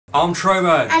I'm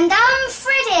TRUMAnn. And I'm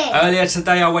Freddy. Earlier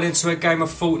today I went into a game of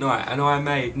Fortnite and I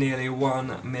made nearly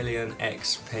 1 million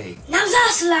XP. Now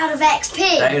that's a lot of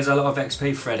XP. That is a lot of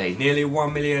XP, Freddy. Nearly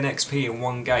 1 million XP in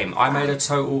one game. I made a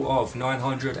total of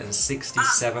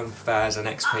 967,000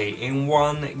 XP in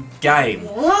one game.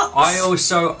 What? I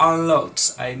also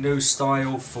unlocked a new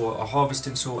style for a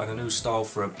harvesting tool and a new style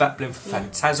for a Bling for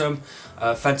PHANTASM.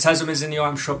 PHANTASM is in the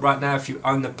item shop right now if you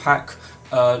own the pack.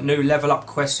 New level up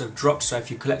quests have dropped, so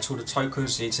if you collect all the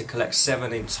tokens you need to collect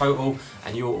 7 in total,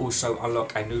 and you will also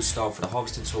unlock a new style for the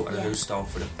harvesting tool and a new style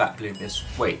for the Bling this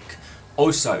week.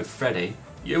 Also, Freddy,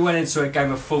 you went into a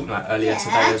game of Fortnite earlier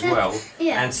today as well,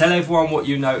 and tell everyone what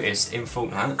you noticed in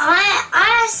Fortnite.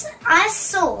 I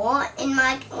saw in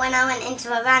when I went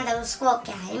into a random squad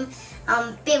game,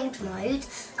 build mode,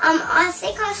 I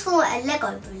think I saw a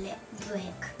Lego brick.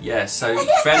 Yeah, so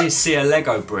Freddy see a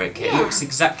Lego brick. It looks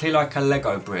exactly like a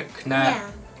Lego brick. Now,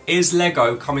 is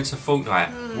Lego coming to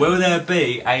Fortnite? Will there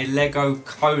be a Lego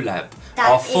collab?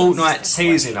 Are Fortnite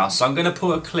teasing us? I'm going to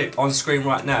put a clip on screen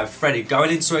right now of Freddy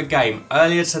going into a game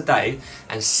earlier today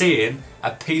and seeing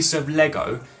a piece of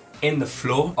Lego in the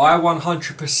floor. I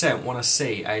 100% want to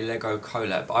see a Lego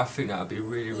collab. I think that would be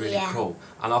really cool.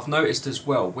 And I've noticed as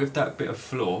well, with that bit of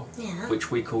floor, which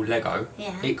we call Lego,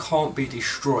 it can't be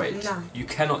destroyed. No. You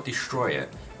cannot destroy it.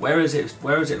 Where is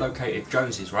it located?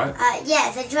 Jonesy's, right?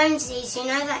 Yeah, the Jonesy's, you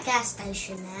know that gas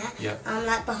station there? Yeah.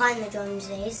 Like behind the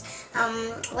Jonesy's.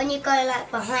 When you go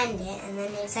like behind it and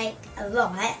then you take a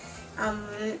right,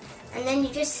 and then you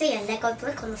just see a Lego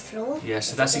brick on the floor. Yeah,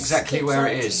 so that's exactly where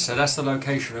it is. So that's the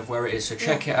location of where it is. So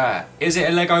check it out. Is it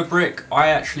a Lego brick? I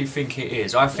actually think it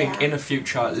is. I think in the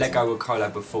future Lego will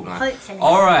collab with Fortnite. Hopefully.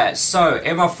 Alright, so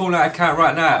in my Fortnite account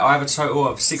right now I have a total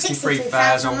of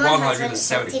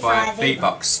 63,175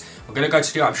 V-Bucks. I'm going to go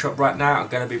to the item shop right now. I'm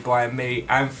going to be buying me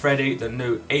and Freddy the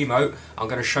new emote. I'm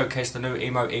going to showcase the new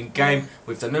emote in game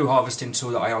with the new harvesting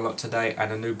tool that I unlocked today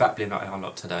and a new Bling that I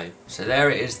unlocked today. So there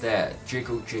it is there.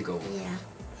 Jiggle, jiggle.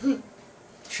 Yeah.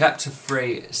 Chapter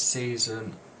 3,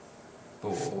 Season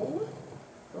 4.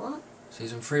 What?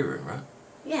 Season 3 room, right?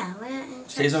 Yeah, we're in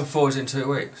Season 4 is in 2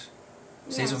 weeks.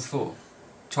 Yes. Season 4.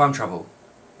 Time travel.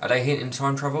 Are they hinting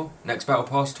time travel? Next battle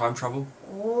pass, time travel?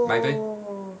 Ooh. Maybe?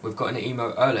 We've got an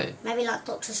emote early. Maybe like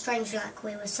Doctor Strange, like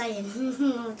we were saying,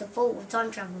 the fault of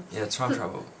time travel. Yeah, time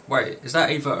travel. Wait, is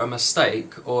that either a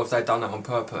mistake or have they done that on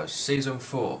purpose? Season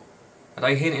 4. Are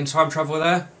they hinting time travel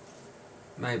there?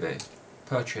 Maybe.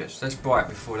 Purchase. Let's buy it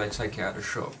before they take it out of the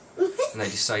shop. And they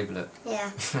disable it. Yeah.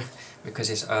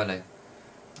 Because it's early.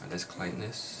 Right, let's claim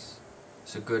this.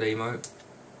 It's a good emote.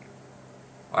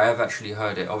 I have actually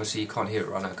heard it. Obviously you can't hear it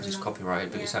right now because it's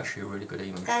copyrighted, but it's actually a really good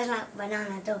emote. Goes like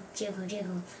banana dog, jiggle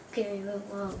jiggle,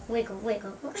 wiggle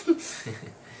wiggle.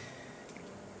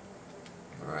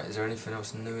 Alright, is there anything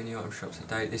else new in the item shop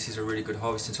today? This is a really good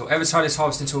harvesting tool. Every time this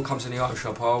harvesting tool comes in the item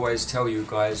shop, I always tell you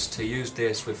guys to use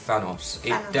this with Thanos.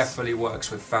 It definitely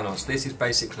works with Thanos. This is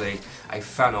basically a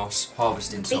Thanos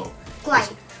harvesting tool.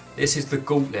 This is the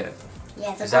gauntlet.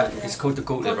 Yeah, the gauntlet. It's called the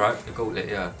gauntlet, right? The gauntlet,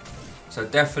 yeah. So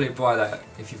definitely buy that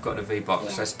if you've got the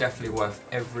V-Bucks. That's definitely worth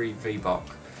every V-Buck.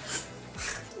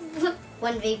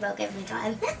 1 V-Buck every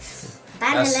time.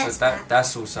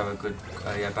 That's also a good,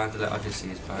 Bandolette I just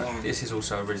used, but this is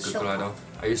also a really good glider.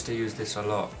 I used to use this a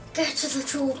lot. Get to the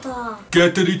chopper!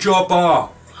 Get to the chopper!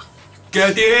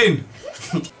 Get in!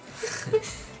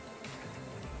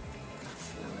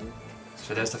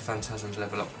 So there's the PHANTASM's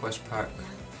level up quest pack.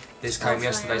 This came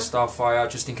yesterday, Starfire.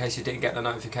 Just in case you didn't get the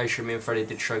notification, me and Freddy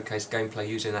did showcase gameplay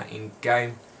using that in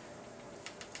game.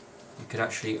 You could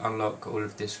actually unlock all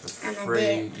of this for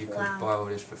free. You could buy all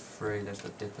this for free. There's the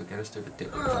dip again. Let's do the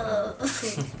dip again.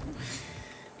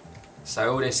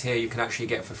 So all this here you can actually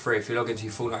get for free. If you log into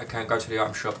your Fortnite account, go to the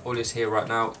item shop. All this here right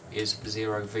now is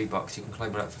 0 V-Bucks. You can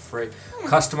claim that for free.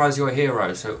 Customise your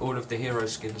hero. So all of the hero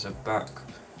skins are back.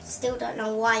 Still don't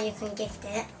know why you can gift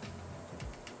it.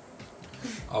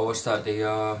 Oh, what's that?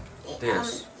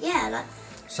 This? Yeah, like...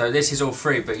 So this is all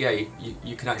free, but yeah,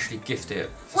 you can actually gift it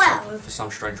for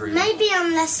some strange reason. Maybe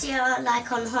unless you're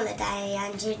like on holiday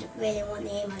and you really want the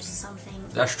emote or something.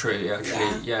 That's true,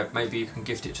 actually. Yeah, maybe you can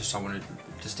gift it to someone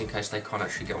just in case they can't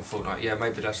actually get on Fortnite. Yeah,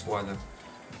 maybe that's why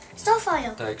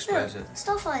Starfire! They expose it.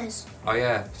 Starfires! Oh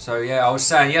yeah, so yeah, I was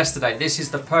saying yesterday, this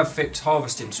is the perfect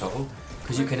harvesting tool.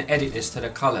 Because you can edit this to the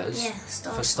colours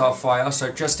for Starfire.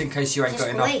 So just in case you ain't got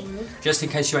enough,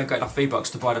 V-Bucks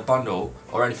to buy the bundle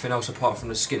or anything else apart from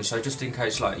the skin. So just in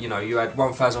case, like you had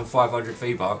 1,500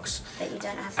 V-Bucks, but you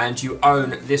don't have and you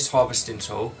own this harvesting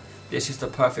tool. This is the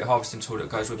perfect harvesting tool that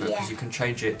goes with it because you can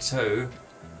change it to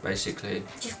basically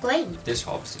just green. This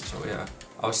harvesting tool, yeah.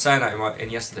 I was saying that in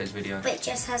yesterday's video. But it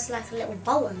just has like a little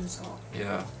bow on top.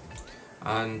 Yeah.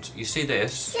 And you see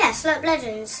this? Yeah, Slurp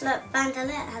Legends, Slurp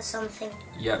Bandolette has something.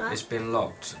 Yep, right? It's been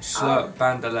locked. Slurp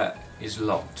Bandolette is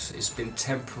locked. It's been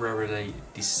temporarily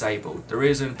disabled. The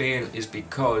reason being is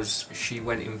because she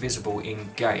went invisible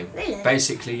in game. Really?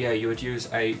 Basically, yeah, you would use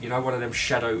one of them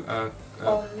shadow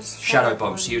bombs. Shadow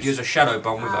bombs. So you'd use a shadow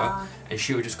bomb with her, and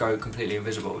she would just go completely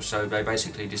invisible. So they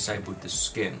basically disabled the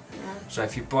skin. Yeah. So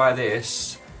if you buy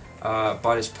this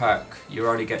pack, you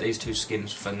only get these 2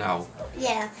 skins for now.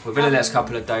 Yeah. Within the next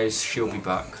couple of days, she'll be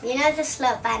back. You know the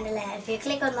Slurp Bandolette, if you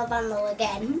click on the bundle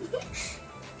again,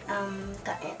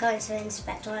 go into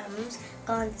inspect items,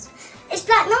 it's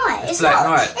Black Knight. It's Black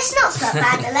Knight. It's not Slurp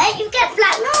Bandolette, you get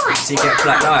Black Knight. So you get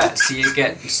Black Knight, so you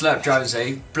get Slurp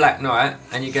Jonesy, Black Knight,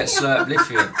 and you get Slurp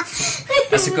Lithium.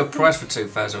 That's a good price for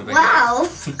 2,000. Wow.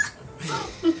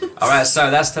 Alright, so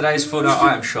that's today's Fortnite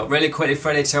item shop. Really quickly,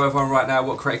 Freddie, tell everyone right now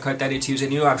what credit code they need to use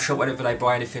in your item shop whenever they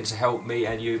buy anything to help me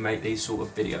and you make these sort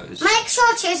of videos. Make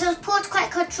sure to use the support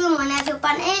credit code TRUMAnn whenever you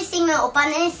buy anything or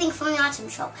buy anything from the item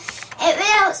shop. It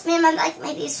really helps me and my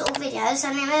make these sort of videos,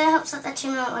 and it really helps out the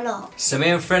channel a lot. So me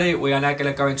and Freddie, we are now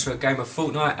going to go into a game of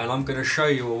Fortnite, and I'm going to show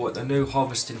you all what the new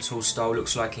harvesting tool style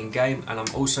looks like in game, and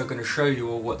I'm also going to show you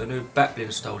all what the new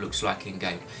Bling style looks like in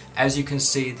game. As you can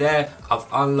see there, I've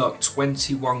unlocked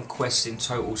 21 quests in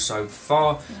total so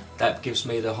far. That gives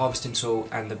me the harvesting tool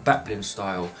and the Bling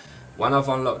style. When I've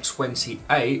unlocked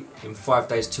 28 in 5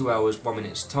 days, 2 hours, 1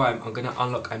 minute's time, I'm going to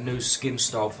unlock a new skin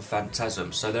style for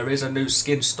PHANTASM. So there is a new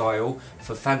skin style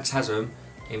for PHANTASM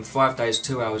in 5 days,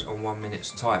 2 hours and 1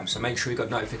 minute's time. So make sure you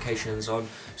got notifications on,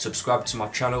 subscribe to my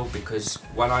channel, because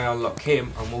when I unlock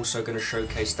him, I'm also going to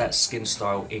showcase that skin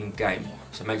style in game.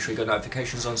 So make sure you got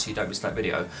notifications on so you don't miss that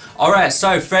video. Alright,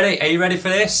 so Freddie, are you ready for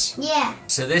this? Yeah.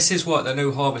 So this is what the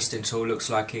new harvesting tool looks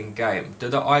like in game. Do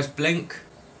the eyes blink?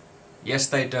 Yes,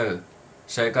 they do.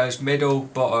 So it goes middle,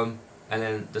 bottom, and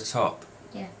then the top.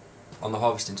 Yeah. On the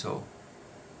harvesting tool.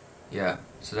 Yeah.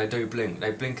 So they do blink.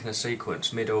 They blink in a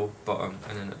sequence: middle, bottom,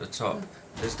 and then at the top.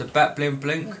 Does the Bling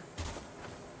blink?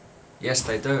 Yes,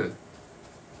 they do.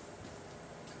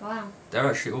 Wow. They're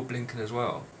actually all blinking as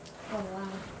well. Oh wow.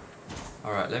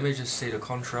 All right. Let me just see the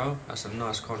control. That's a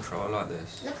nice control. I like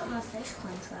this. Look at my fish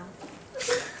control.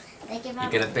 You're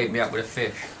gonna beat me up with a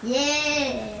fish.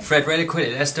 Yeah. Fred, really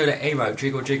quickly, let's do the emote.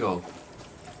 Jiggle, jiggle.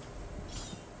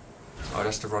 Oh,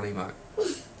 that's the run emote.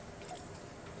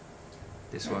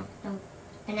 This one.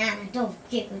 Banana, don't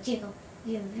jiggle, jiggle.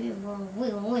 Wiggle,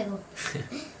 wiggle, wiggle.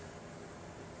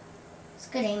 It's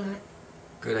good emote.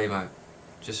 Good emote.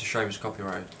 Just a shame it's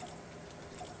copyrighted.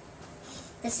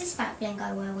 Does this Bling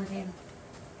go well with him?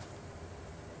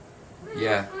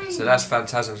 Yeah. So that's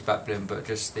PHANTASM's Bling, but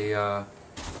just the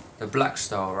black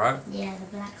style, right? Yeah, the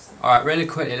black style. Alright, really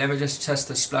quickly, let me just test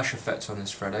the splash effect on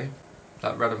this, Freddie.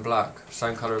 Like red and black.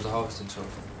 Same colour as the harvesting tool.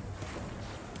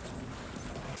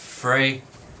 3,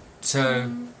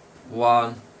 2,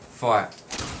 1, fight.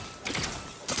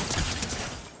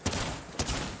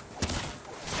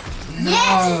 No!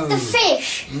 Yeah, the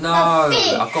fish! No! The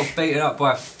fish. I got beaten up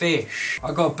by a fish.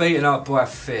 I got beaten up by a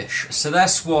fish. So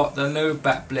that's what the new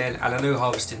Bling and the new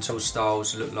harvesting tool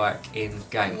styles look like in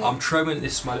game. Yeah. I'm TRUMAnn,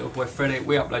 this is my little boy Freddie.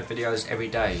 We upload videos every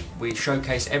day. We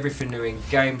showcase everything new in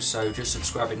game, so just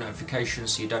subscribe with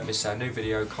notifications so you don't miss our new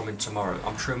video coming tomorrow.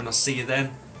 I'm TRUMAnn, I'll see you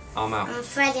then. I'm out. I'm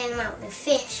Freddie and Matt, the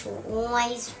fish will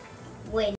always win.